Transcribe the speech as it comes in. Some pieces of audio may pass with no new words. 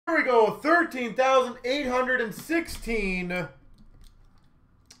go. 13,816.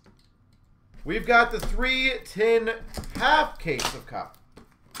 We've got the 3-tin half case of cup.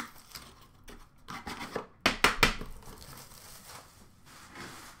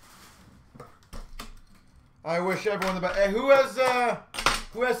 I wish everyone the best. Hey, who has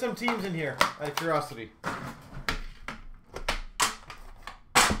some teams in here? Out of curiosity.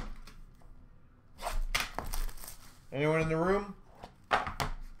 Anyone in the room?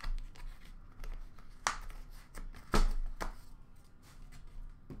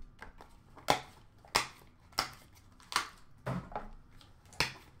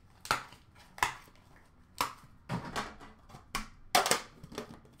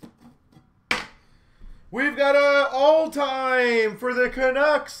 We've got a all-time for the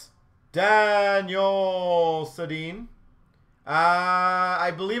Canucks, Daniel Sedin.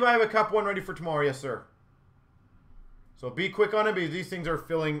 I believe I have a cup one ready for tomorrow. Yes, sir. So be quick on it because these things are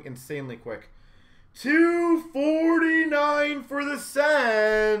filling insanely quick. 249 for the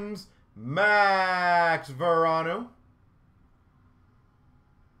Sens, Max Verano.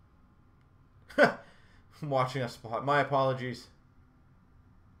 I'm watching a spot. My apologies.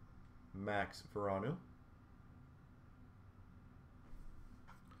 Max Verano.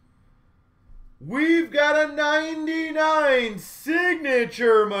 We've got a 99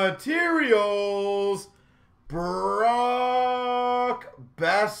 signature materials, Brock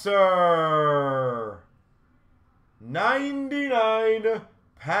Besser. 99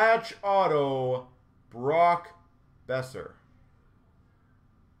 patch auto, Brock Besser.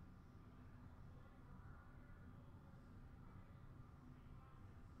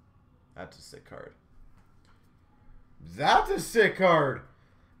 That's a sick card. That's a sick card.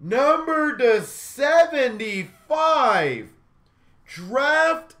 Number to 75.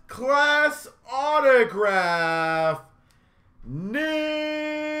 Draft class autograph.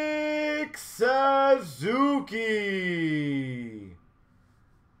 Nick Suzuki.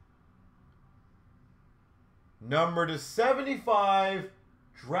 Number to 75.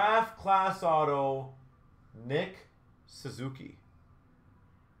 Draft class auto. Nick Suzuki.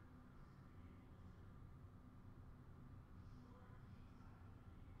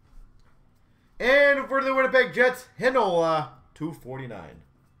 And for the Winnipeg Jets, Hinola, 249.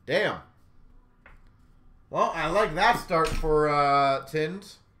 Damn. Well, I like that start for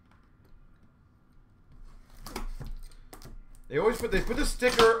tins. They always put the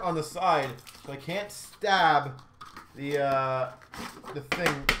sticker on the side so I can't stab the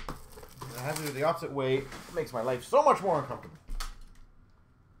thing. I have to do the opposite way. It makes my life so much more uncomfortable.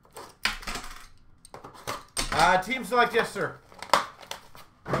 Team select, yes sir.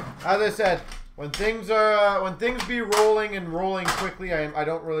 As I said, when things be rolling and rolling quickly, I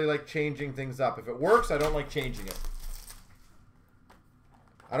don't really like changing things up. If it works, I don't like changing it.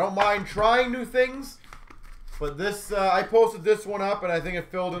 I don't mind trying new things, but this I posted this one up and I think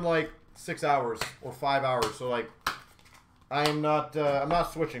it filled in like 6 hours or 5 hours. So like, I'm not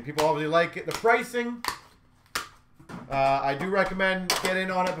switching. People obviously like it. The pricing, I do recommend get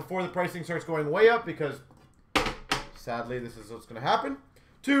in on it before the pricing starts going way up because sadly this is what's going to happen.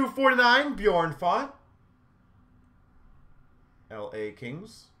 249, Bjorn Font. LA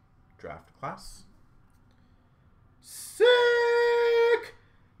Kings, draft class. Sick!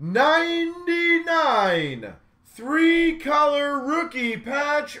 99, 3-color rookie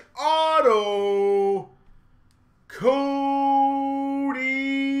patch auto. Cody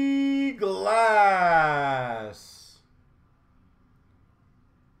Glass.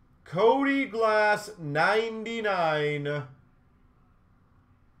 Cody Glass, 99.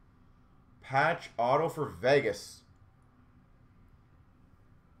 Patch auto for Vegas.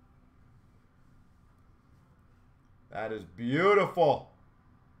 That is beautiful.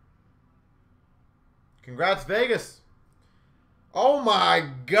 Congrats, Vegas. Oh my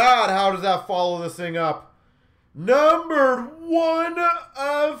God, how does that follow this thing up? Numbered 1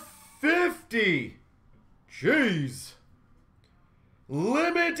 of 50. Jeez.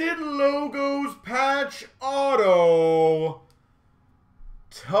 Limited logos patch auto.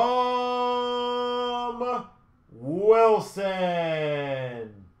 Tom Wilson.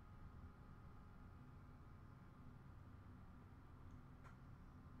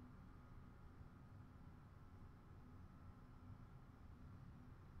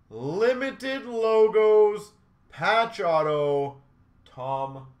 Limited logos, patch auto,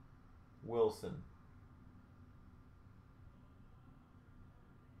 Tom Wilson.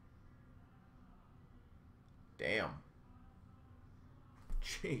 Damn.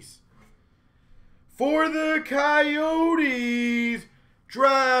 Jeez. For the Coyotes,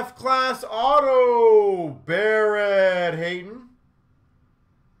 draft class auto, Barrett Hayton.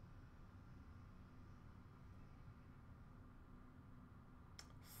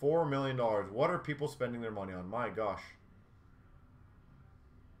 $4 million. What are people spending their money on? My gosh.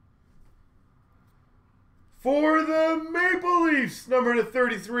 For the Maple Leafs, number to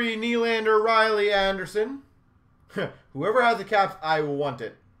 33, Nylander, Riley, Anderson. Whoever has the Caps, I want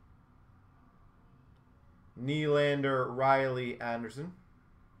it. Nylander, Riley, Anderson.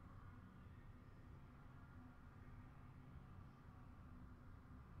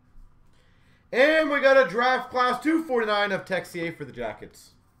 And we got a draft class 249 of Texier for the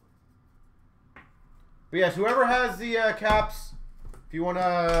Jackets. But yes, whoever has the Caps,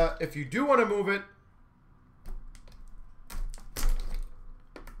 if you do want to move it,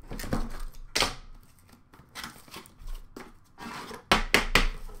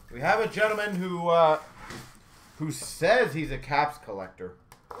 we have a gentleman who says he's a Caps collector.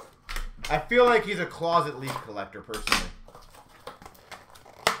 I feel like he's a closet Leaf collector, personally.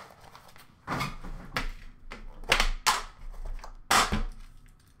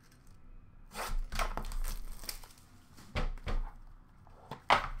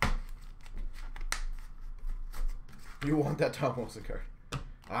 You want that Tom Wilson card?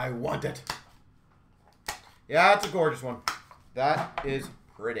 I want it. Yeah, it's a gorgeous one. That is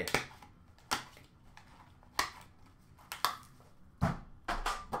pretty.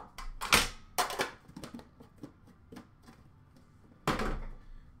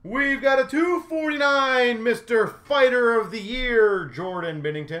 We've got a 249, Mr. Fighter of the Year, Jordan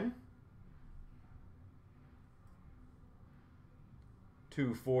Binnington.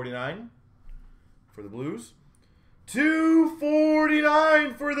 249 for the Blues.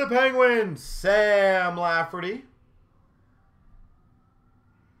 249 for the Penguins, Sam Lafferty.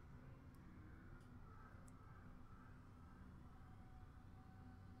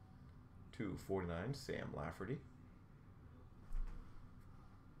 $249, Sam Lafferty.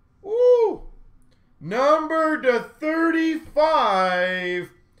 Ooh! Number to 35,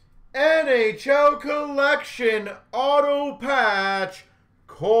 NHL Collection Auto Patch,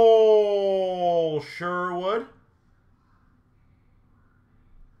 Cole Sherwood.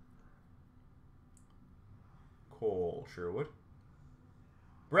 Cole Sherwood.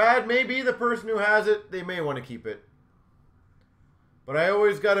 Brad may be the person who has it. They may want to keep it. But I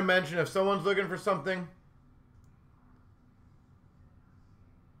always got to mention, if someone's looking for something,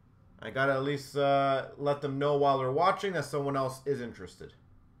 I got to at least let them know while they're watching that someone else is interested.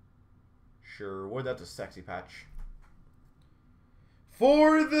 Sherwood, that's a sexy patch.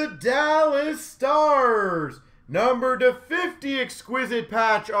 For the Dallas Stars, number to 50, exquisite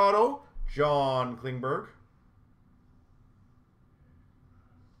patch auto, John Klingberg.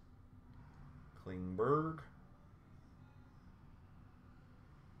 Klingberg.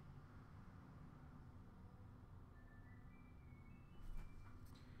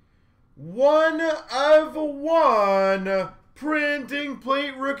 One of one printing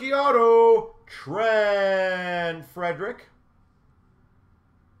plate rookie auto, Trent Frederick.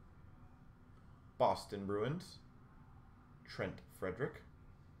 Boston Bruins, Trent Frederick.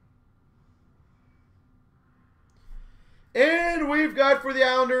 And we've got for the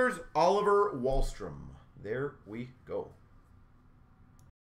Islanders, Oliver Wahlstrom. There we go.